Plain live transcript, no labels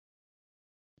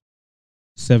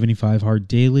75 Hard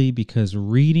Daily, because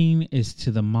reading is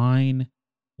to the mind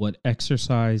what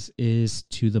exercise is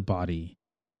to the body.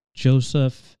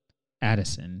 Joseph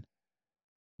Addison.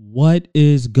 What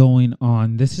is going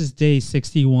on? This is day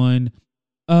 61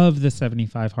 of the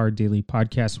 75 Hard Daily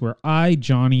podcast, where I,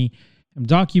 Johnny, am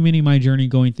documenting my journey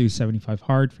going through 75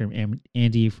 Hard from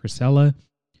Andy Frisella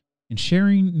and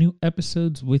sharing new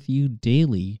episodes with you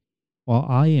daily while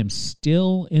I am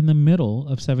still in the middle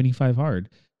of 75 Hard.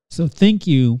 So thank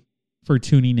you for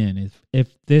tuning in.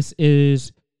 If this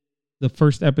is the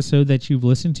first episode that you've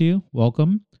listened to,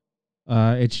 welcome.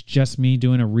 It's just me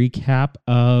doing a recap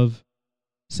of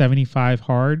 75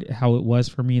 Hard, how it was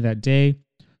for me that day,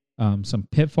 some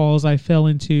pitfalls I fell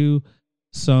into,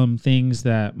 some things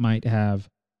that might have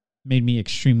made me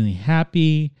extremely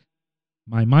happy,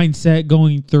 my mindset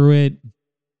going through it,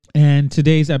 and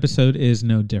today's episode is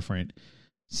no different.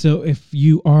 So if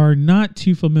you are not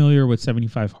too familiar with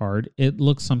 75 Hard, it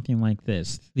looks something like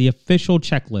this. The official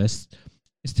checklist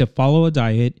is to follow a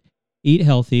diet, eat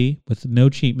healthy with no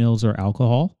cheat meals or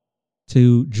alcohol,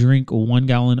 to drink 1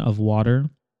 gallon of water,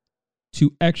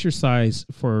 to exercise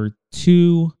for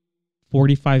 2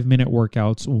 45-minute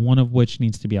workouts, one of which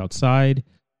needs to be outside,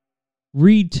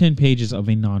 read 10 pages of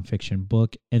a nonfiction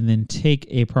book, and then take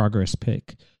a progress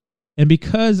pic. And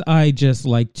because I just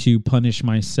like to punish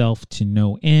myself to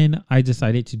no end, I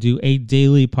decided to do a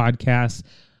daily podcast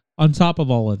on top of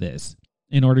all of this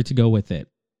in order to go with it.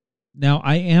 Now,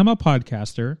 I am a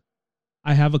podcaster.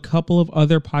 I have a couple of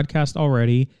other podcasts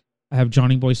already. I have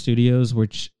Johnny Boy Studios,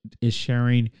 which is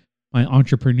sharing my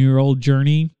entrepreneurial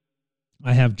journey.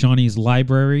 I have Johnny's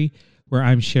Library, where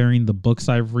I'm sharing the books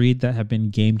I've read that have been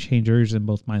game changers in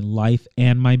both my life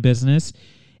and my business.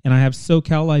 And I have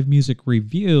SoCal Live Music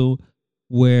Review,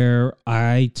 where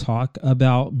I talk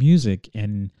about music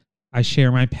and I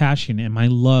share my passion and my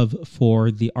love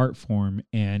for the art form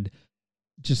and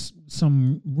just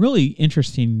some really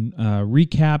interesting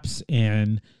recaps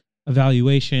and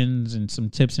evaluations and some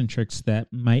tips and tricks that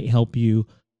might help you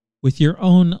with your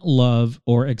own love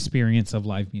or experience of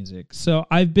live music. So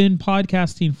I've been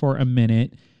podcasting for a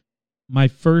minute. My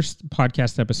first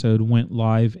podcast episode went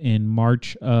live in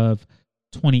March of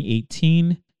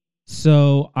 2018.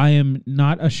 So I am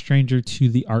not a stranger to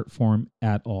the art form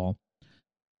at all.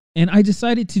 And I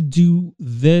decided to do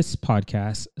this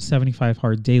podcast, 75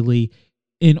 Hard Daily,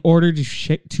 in order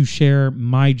to share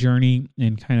my journey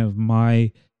and kind of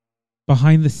my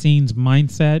behind the scenes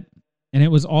mindset. And it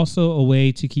was also a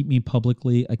way to keep me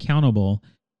publicly accountable,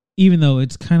 even though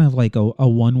it's kind of like a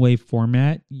one-way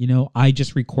format. You know, I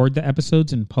just record the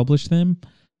episodes and publish them.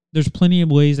 There's plenty of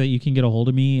ways that you can get a hold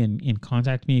of me and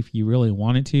contact me if you really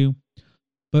wanted to.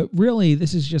 But really,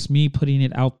 this is just me putting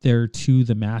it out there to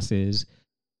the masses.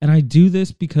 And I do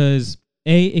this because,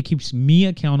 A, it keeps me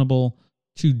accountable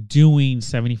to doing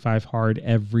 75 Hard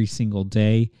every single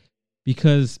day.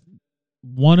 Because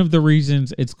one of the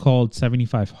reasons it's called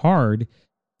 75 Hard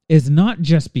is not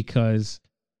just because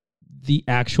the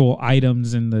actual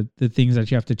items and the things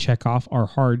that you have to check off are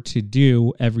hard to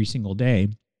do every single day.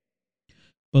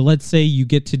 But let's say you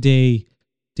get to day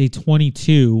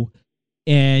 22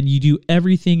 and you do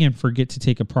everything and forget to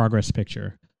take a progress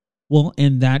picture. Well,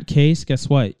 in that case, guess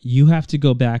what? You have to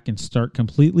go back and start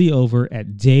completely over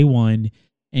at day 1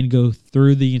 and go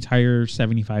through the entire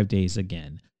 75 days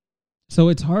again. So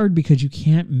it's hard because you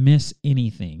can't miss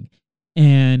anything.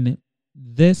 And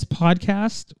this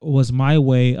podcast was my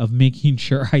way of making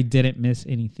sure I didn't miss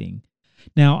anything.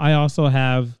 Now, I also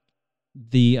have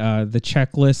the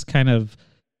checklist kind of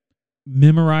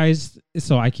memorized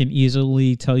so I can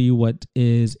easily tell you what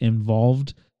is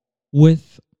involved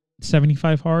with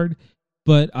 75 Hard.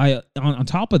 But on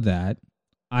top of that,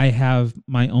 I have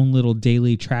my own little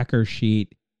daily tracker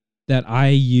sheet that I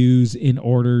use in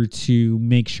order to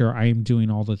make sure I am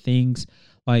doing all the things.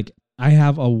 Like, I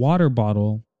have a water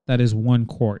bottle that is 1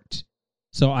 quart.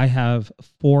 So I have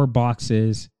 4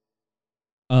 boxes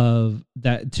of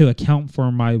that to account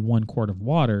for my 1 quart of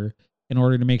water in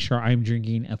order to make sure I'm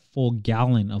drinking a full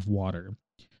gallon of water.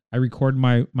 I record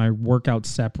my workout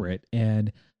separate,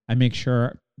 and I make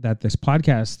sure that this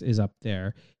podcast is up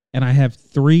there. And I have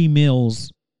 3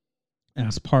 meals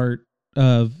as part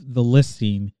of the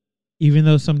listing, even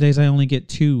though some days I only get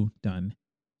 2 done.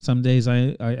 Some days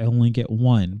I only get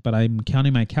 1, but I'm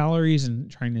counting my calories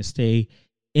and trying to stay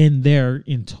in there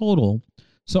in total.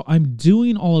 So I'm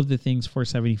doing all of the things for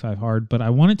 75 Hard, but I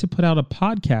wanted to put out a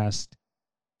podcast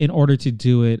in order to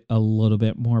do it a little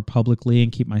bit more publicly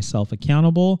and keep myself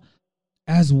accountable,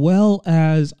 as well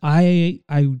as I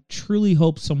truly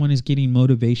hope someone is getting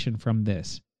motivation from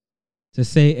this to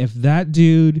say, if that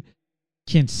dude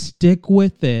can stick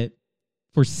with it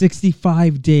for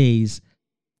 65 days,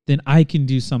 then I can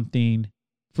do something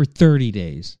for 30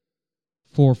 days,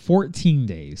 for 14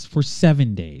 days, for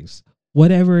 7 days,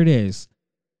 whatever it is.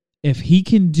 If he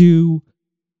can do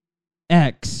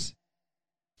X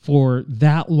for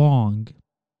that long,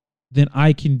 then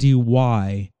I can do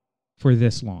Y for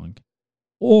this long.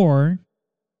 Or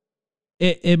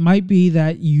it might be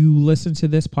that you listen to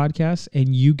this podcast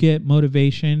and you get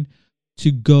motivation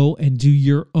to go and do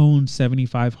your own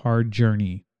 75 hard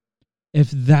journey.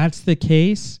 If that's the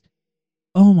case,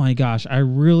 oh my gosh, I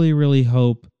really, really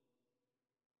hope.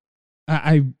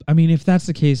 I mean, if that's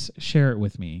the case, share it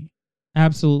with me.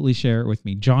 Absolutely share it with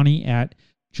me. Johnny at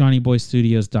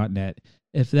johnnyboystudios.net.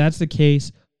 If that's the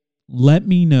case, let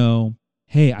me know.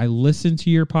 Hey, I listened to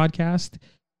your podcast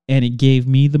and it gave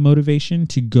me the motivation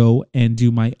to go and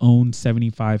do my own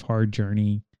 75 hard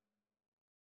journey.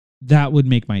 That would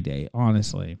make my day,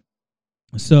 honestly.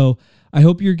 So I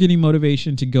hope you're getting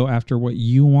motivation to go after what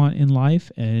you want in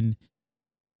life and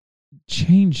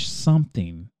change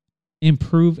something.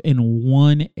 Improve in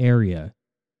one area.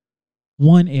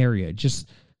 One area. Just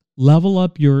level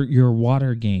up your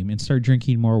water game and start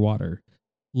drinking more water.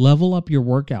 Level up your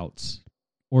workouts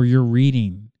or your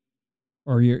reading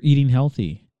or your eating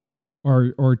healthy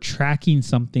or tracking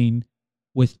something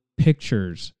with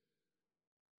pictures.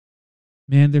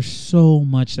 Man, there's so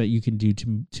much that you can do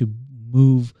to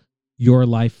move your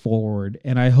life forward.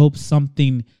 And I hope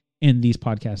something in these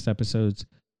podcast episodes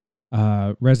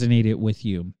resonated with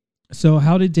you. So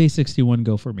how did day 61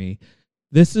 go for me?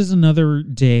 This is another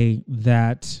day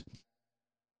that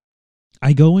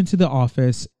I go into the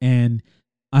office and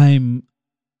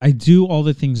I do all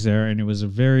the things there, and it was a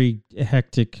very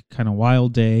hectic, kind of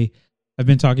wild day. I've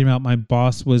been talking about my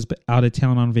boss was out of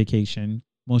town on vacation.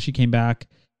 Well, she came back,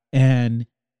 and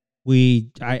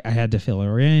I had to fill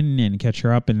her in and catch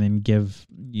her up, and then give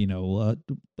a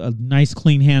nice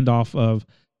clean handoff of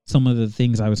some of the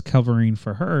things I was covering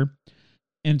for her.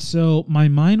 And so my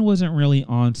mind wasn't really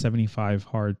on 75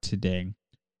 hard today.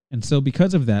 And so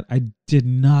because of that, I did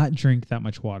not drink that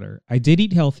much water. I did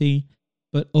eat healthy,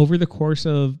 but over the course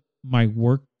of my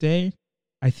work day,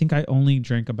 I think I only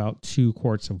drank about 2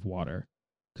 quarts of water.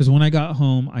 Because when I got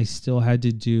home, I still had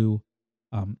to do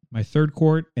my 3rd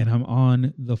quart, and I'm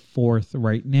on the 4th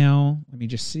right now. Let me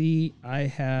just see. I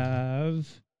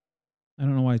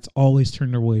don't know why it's always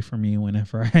turned away from me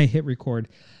whenever I hit record.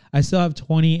 I still have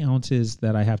 20 ounces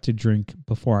that I have to drink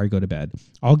before I go to bed.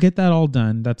 I'll get that all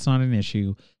done. That's not an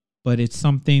issue. But it's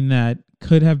something that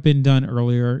could have been done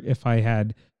earlier if I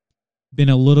had been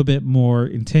a little bit more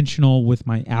intentional with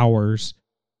my hours,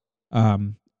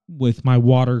 with my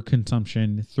water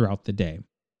consumption throughout the day.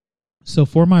 So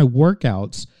for my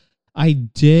workouts, I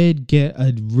did get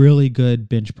a really good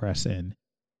bench press in.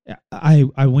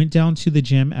 I went down to the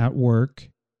gym at work,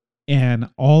 and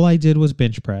all I did was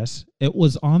bench press. It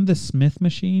was on the Smith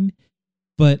machine,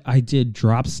 but I did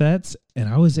drop sets, and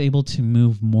I was able to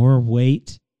move more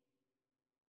weight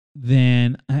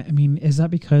than, is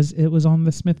that because it was on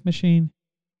the Smith machine?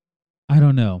 I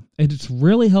don't know. It's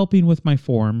really helping with my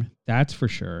form, that's for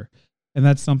sure. And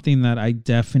that's something that I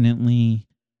definitely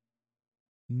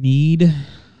need.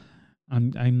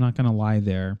 I'm not going to lie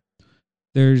there.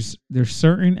 There's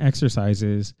certain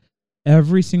exercises,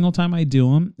 every single time I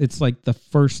do them, it's like the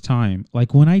first time.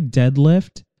 Like when I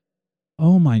deadlift,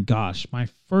 oh my gosh, my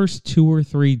first 2 or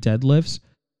 3 deadlifts,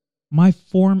 my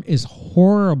form is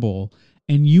horrible.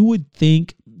 And you would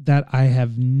think that I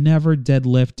have never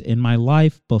deadlift in my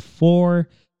life before,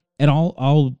 and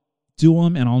I'll do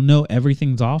them and I'll know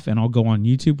everything's off, and I'll go on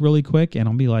YouTube really quick and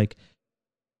I'll be like,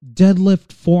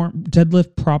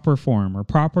 deadlift proper form or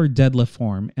proper deadlift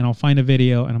form, and I'll find a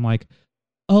video and I'm like,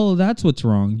 oh, that's what's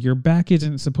wrong. Your back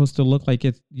isn't supposed to look like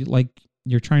it's like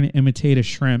you're trying to imitate a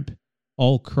shrimp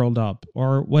all curled up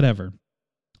or whatever.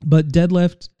 But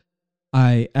deadlift,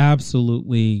 I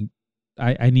absolutely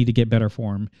I need to get better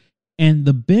form. And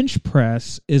the bench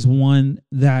press is one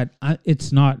that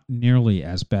it's not nearly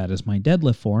as bad as my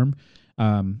deadlift form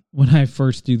when I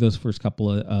first do those first couple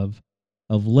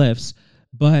of lifts.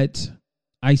 But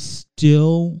I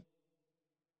still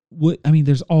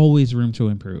there's always room to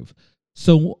improve.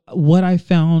 So what I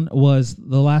found was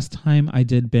the last time I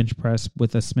did bench press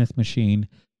with a Smith machine,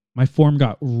 my form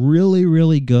got really,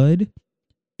 really good,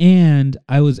 and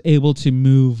I was able to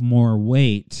move more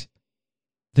weight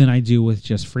than I do with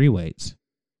just free weights.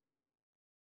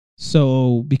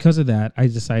 So because of that, I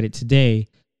decided today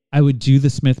I would do the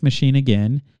Smith machine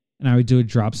again, and I would do a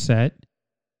drop set.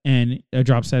 And a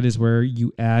drop set is where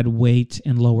you add weight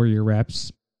and lower your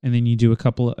reps, and then you do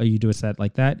a set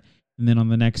like that. And then on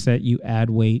the next set, you add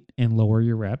weight and lower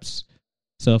your reps.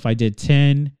 So if I did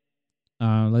 10,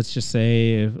 let's just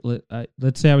say,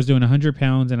 let's say I was doing 100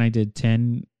 pounds and I did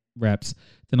 10 reps.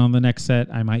 Then on the next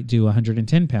set, I might do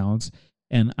 110 pounds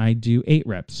and I do 8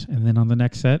 reps. And then on the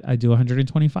next set, I do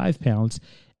 125 pounds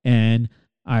and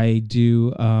I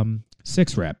do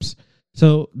 6 reps.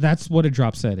 So that's what a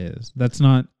drop set is. That's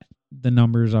not the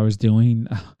numbers I was doing.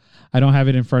 I don't have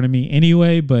it in front of me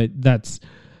anyway, but that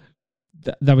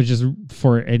was just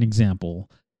for an example.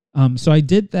 So I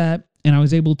did that and I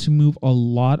was able to move a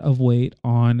lot of weight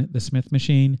on the Smith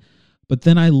machine. But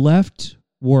then I left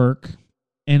work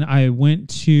and I went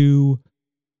to,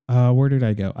 where did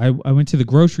I go? I went to the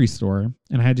grocery store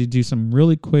and I had to do some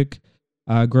really quick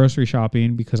grocery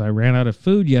shopping because I ran out of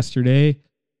food yesterday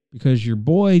because your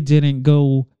boy didn't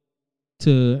go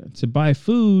to buy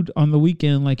food on the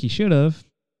weekend like he should have.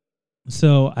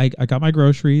 So I got my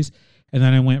groceries and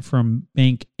then I went from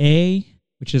bank A,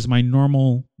 which is my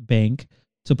normal bank,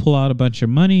 to pull out a bunch of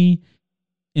money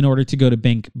in order to go to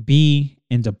bank B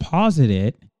and deposit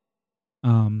it,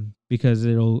 because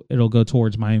it'll go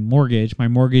towards my mortgage. My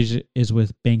mortgage is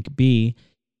with bank B,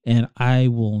 and I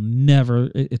will never,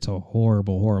 it's a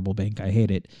horrible, horrible bank. I hate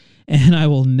it. And I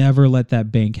will never let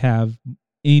that bank have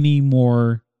any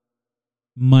more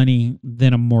money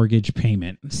than a mortgage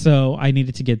payment. So I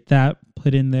needed to get that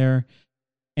put in there.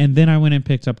 And then I went and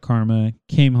picked up Karma,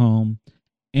 came home,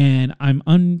 and I'm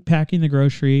unpacking the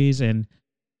groceries and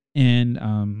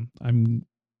I'm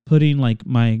putting like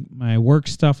my work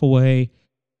stuff away,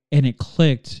 and it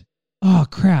clicked. Oh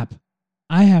crap.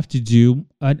 I have to do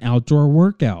an outdoor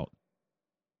workout.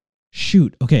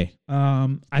 Shoot. Okay.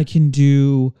 I can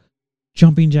do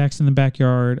jumping jacks in the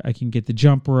backyard. I can get the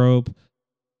jump rope.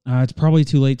 It's probably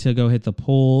too late to go hit the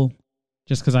pool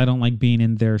just because I don't like being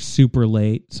in there super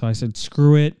late. So I said,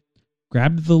 screw it.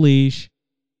 Grabbed the leash,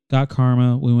 got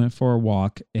Karma. We went for a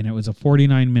walk, and it was a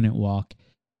 49-minute walk.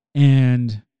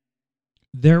 And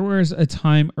there was a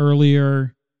time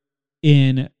earlier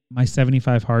in my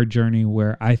 75 hard journey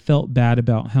where I felt bad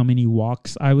about how many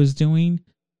walks I was doing,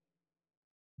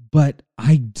 but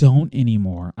I don't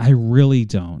anymore. I really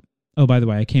don't. Oh, by the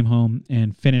way, I came home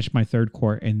and finished my 3rd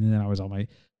quart, and then I was on my,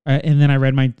 and then I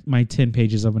read my 10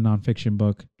 pages of a nonfiction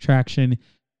book, Traction,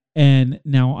 and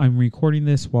now I'm recording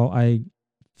this while I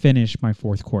finish my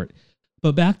 4th quart.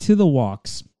 But back to the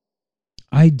walks.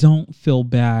 I don't feel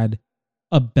bad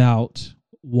about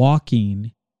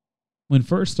walking when,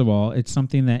 first of all, it's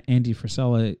something that Andy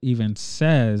Frisella even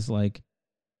says, like,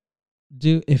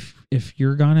 if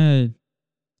you're gonna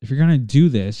do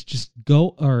this, just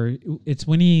go. Or it's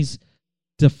when he's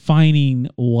defining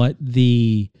what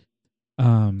the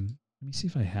let me see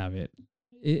if I have it.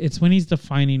 It's when he's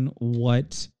defining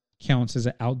what counts as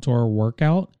an outdoor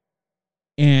workout,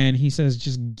 and he says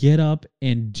just get up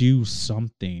and do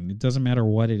something. It doesn't matter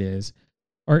what it is.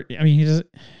 Or I mean, he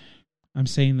doesn't. I'm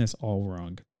saying this all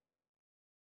wrong.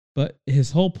 But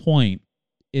his whole point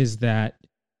is that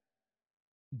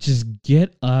just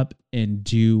get up and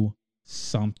do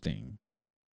something.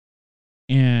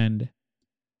 And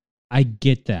I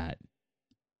get that.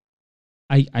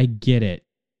 I get it.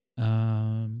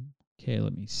 Okay,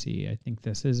 let me see. I think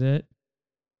this is it.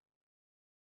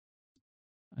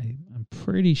 I'm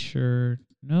pretty sure.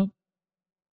 Nope.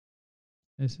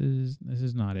 This is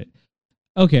not it.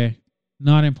 Okay,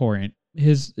 not important.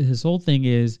 His whole thing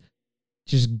is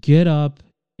just get up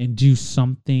and do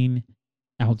something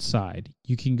outside.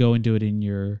 You can go and do it in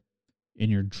your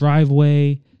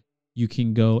driveway. You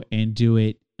can go and do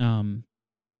it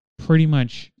pretty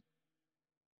much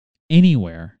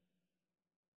anywhere.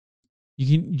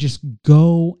 You can just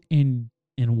go and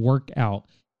work out.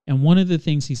 And one of the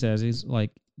things he says is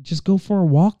like, just go for a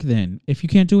walk then. If you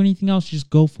can't do anything else, just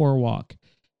go for a walk.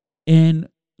 And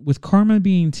with Karma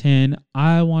being 10,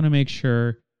 I want to make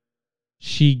sure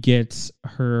she gets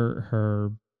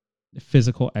her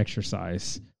physical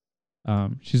exercise.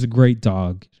 She's a great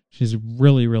dog. She's a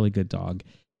really, really good dog.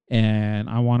 And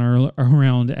I want her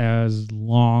around as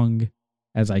long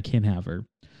as I can have her.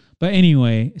 But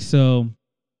anyway, so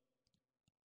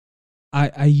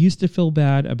I used to feel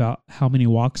bad about how many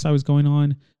walks I was going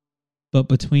on. But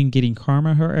between getting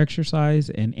Karma her exercise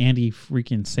and Andy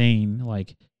freaking saying,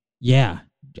 like, yeah,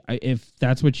 if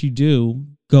that's what you do,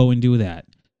 go and do that.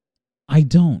 I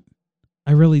don't.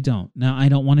 I really don't. Now, I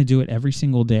don't want to do it every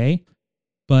single day.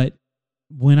 But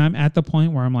when I'm at the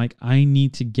point where I'm like, I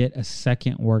need to get a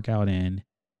second workout in,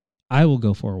 I will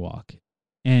go for a walk.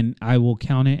 And I will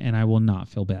count it and I will not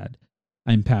feel bad.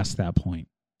 I'm past that point.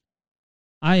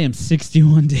 I am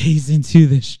 61 days into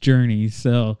this journey,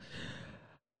 so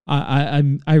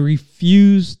I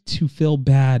refuse to feel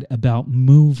bad about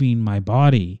moving my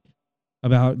body.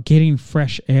 about getting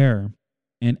fresh air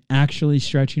and actually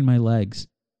stretching my legs.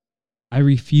 I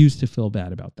refuse to feel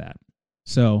bad about that.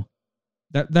 So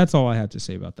that's all I have to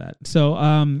say about that. So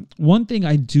one thing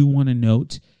I do want to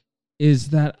note is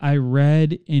that I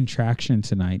read In Traction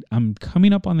tonight. I'm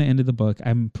coming up on the end of the book.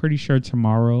 I'm pretty sure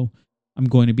tomorrow I'm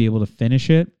going to be able to finish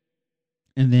it.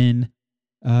 And then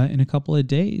in a couple of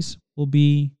days, we'll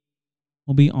be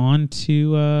on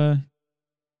to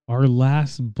our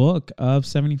last book of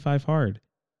 75 Hard.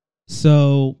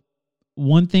 So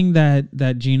one thing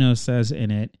that Gino says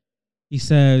in it, he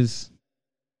says,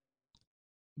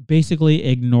 basically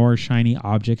ignore shiny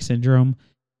object syndrome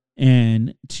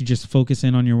and to just focus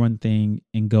in on your one thing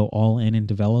and go all in and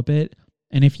develop it.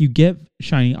 And if you get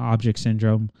shiny object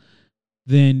syndrome,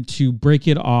 then to break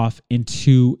it off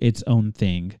into its own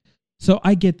thing. So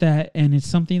I get that. And it's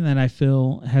something that I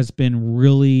feel has been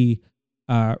really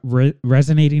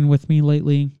resonating with me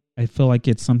lately. I feel like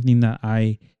it's something that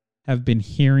I have been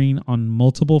hearing on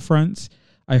multiple fronts.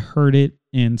 I heard it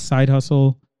in Side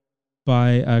Hustle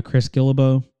by Chris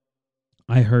Guillebeau.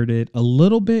 I heard it a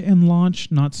little bit in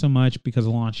Launch, not so much, because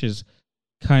Launch is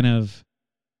kind of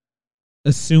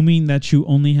assuming that you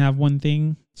only have one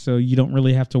thing, so you don't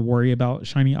really have to worry about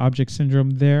shiny object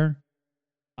syndrome there.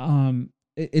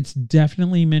 It's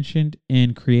definitely mentioned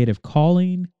in Creative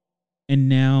Calling, and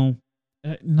now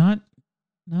not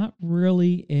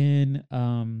really in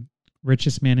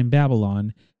Richest Man in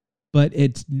Babylon, but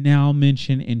it's now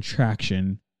mentioned in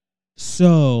Traction.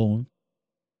 So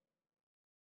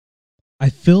I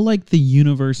feel like the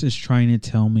universe is trying to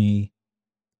tell me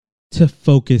to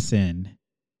focus in.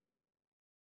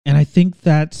 And I think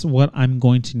that's what I'm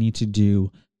going to need to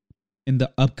do in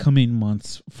the upcoming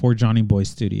months for Johnny Boy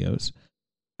Studios.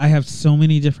 I have so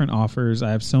many different offers.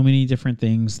 I have so many different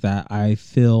things that I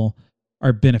feel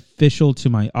are beneficial to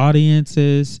my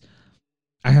audiences.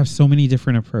 I have so many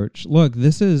different approach. Look,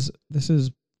 this is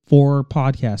 4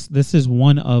 podcasts. This is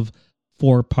one of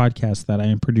 4 podcasts that I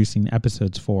am producing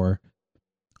episodes for.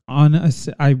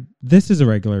 This is a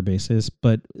regular basis,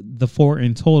 but the 4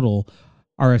 in total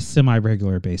are a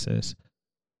semi-regular basis.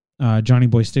 Johnny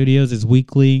Boy Studios is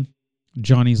weekly.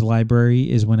 Johnny's Library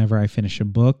is whenever I finish a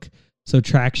book. So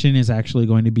Traction is actually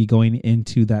going to be going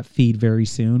into that feed very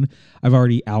soon. I've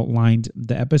already outlined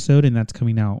the episode, and that's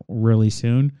coming out really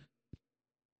soon.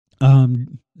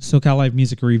 SoCal Live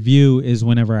Music Review is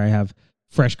whenever I have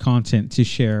fresh content to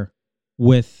share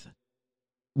with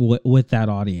that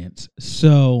audience.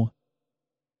 So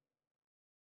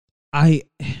and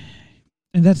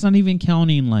that's not even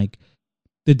counting like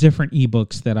the different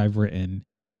ebooks that I've written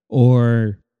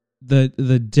or the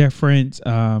different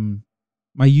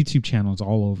my YouTube channel is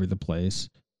all over the place,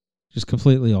 just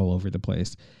completely all over the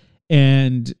place.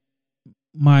 And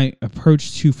my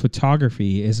approach to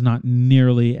photography is not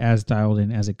nearly as dialed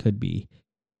in as it could be.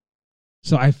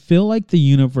 So I feel like the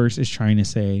universe is trying to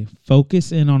say,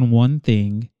 focus in on one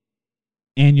thing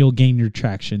and you'll gain your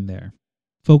traction there.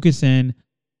 Focus in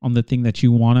on the thing that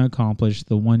you want to accomplish,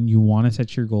 the one you want to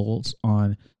set your goals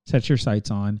on, set your sights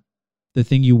on, the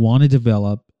thing you want to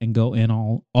develop, and go in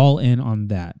all in on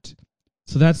that.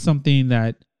 So that's something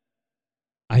that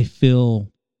I feel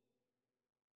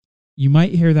you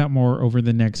might hear that more over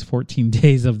the next 14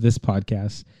 days of this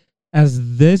podcast.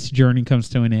 As this journey comes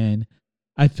to an end,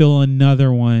 I feel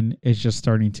another one is just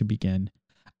starting to begin.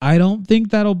 I don't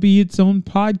think that'll be its own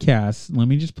podcast. Let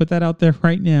me just put that out there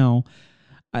right now.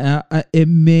 It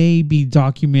may be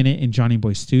documented in Johnny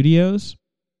Boy Studios,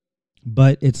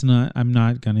 but it's not. I'm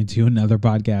not going to do another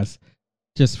podcast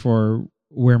just for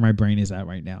where my brain is at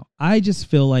right now. I just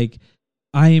feel like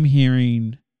I am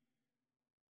hearing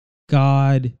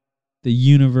God, the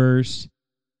universe,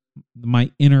 my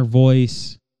inner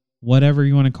voice, whatever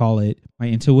you want to call it, my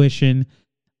intuition.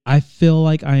 I feel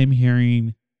like I am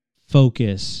hearing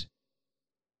focus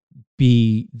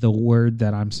be the word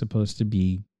that I'm supposed to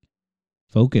be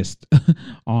focused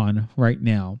on right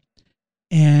now.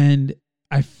 And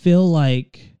I feel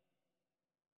like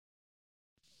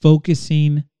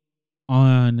focusing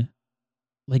on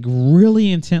like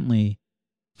really intently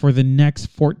for the next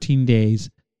 14 days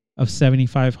of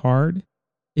 75 Hard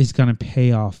is going to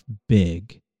pay off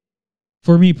big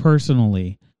for me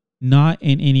personally, not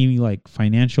in any like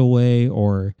financial way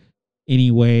or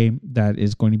any way that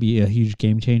is going to be a huge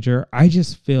game changer. I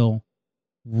just feel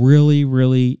really,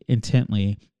 really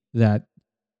intently that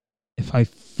if I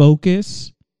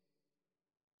focus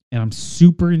and I'm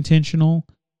super intentional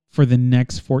for the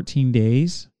next 14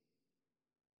 days,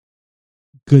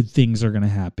 good things are going to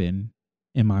happen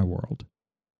in my world.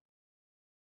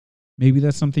 Maybe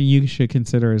that's something you should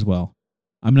consider as well.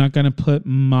 I'm not going to put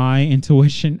my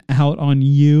intuition out on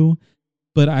you.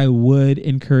 but I would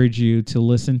encourage you to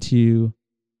listen to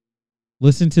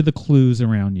the clues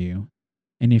around you.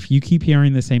 And if you keep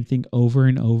hearing the same thing over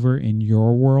and over in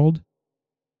your world,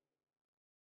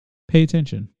 pay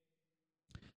attention.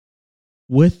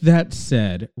 With that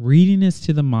said, reading is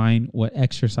to the mind what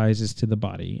exercise is to the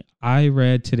body. I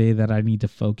read today that I need to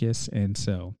focus, and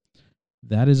so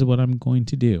that is what I'm going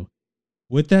to do.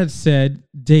 With that said,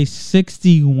 day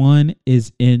 61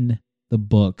 is in the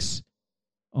books.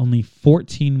 Only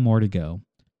 14 more to go.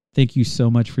 Thank you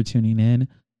so much for tuning in.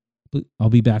 I'll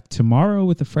be back tomorrow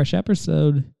with a fresh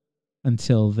episode.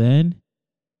 Until then,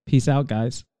 peace out,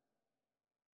 guys.